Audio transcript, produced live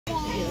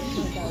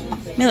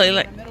Millie,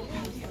 look.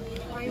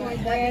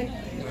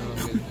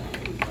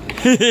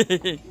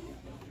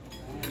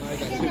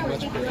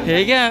 Here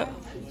you go.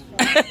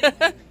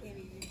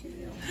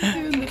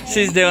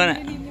 She's doing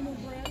it.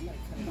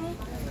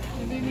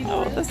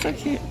 Oh, that's so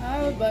cute.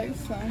 I would like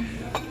some.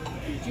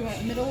 Do you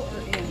want middle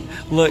or in?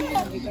 Look.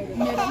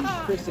 Middle.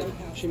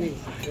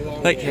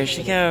 Look, here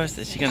she goes.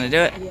 Is she gonna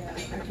do it?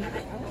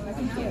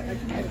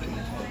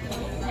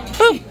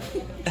 Boom.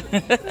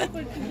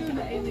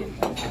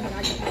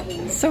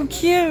 So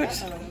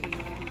cute.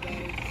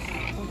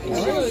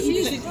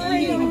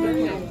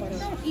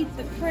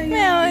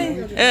 Millie.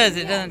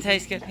 It doesn't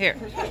taste good. Here.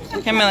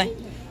 Here, Millie.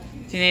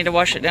 Do you need to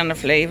wash it down to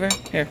flavor?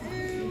 Here.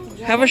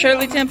 Have a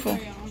Shirley Temple.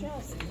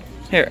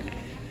 Here.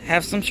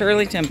 Have some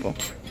Shirley Temple.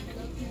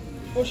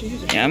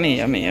 Yummy,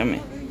 yummy, yummy.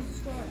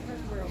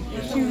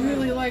 She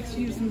really likes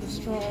using the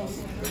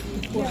straws.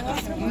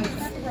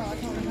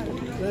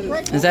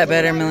 Is that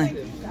better, Millie?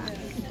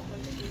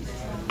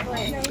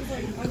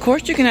 Of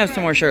course you can have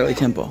some more Shirley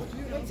Temple.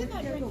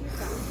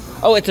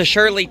 Oh, it's a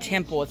Shirley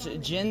Temple. It's a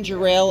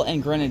ginger ale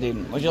and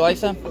grenadine. Would you like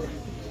some?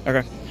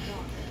 Okay.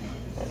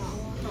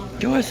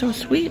 You're so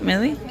sweet,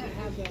 Millie.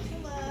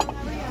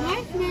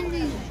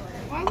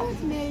 Why was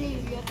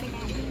Millie looking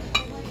at me?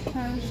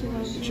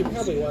 She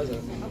probably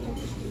wasn't.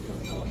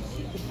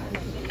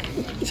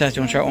 Seth,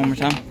 you want to try it one more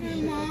time?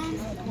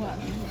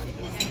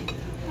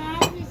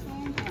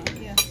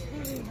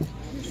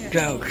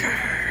 Go.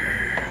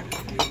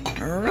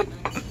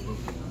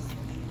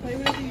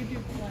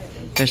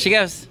 There she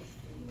goes.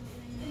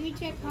 Let me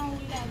check how we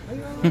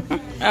got.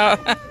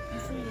 Oh,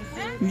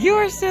 you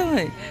are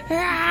silly.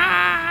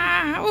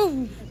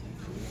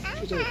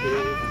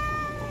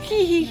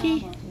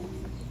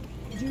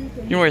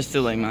 You are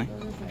silly, Millie.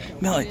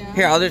 Millie,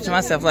 here, I'll do it to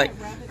myself like.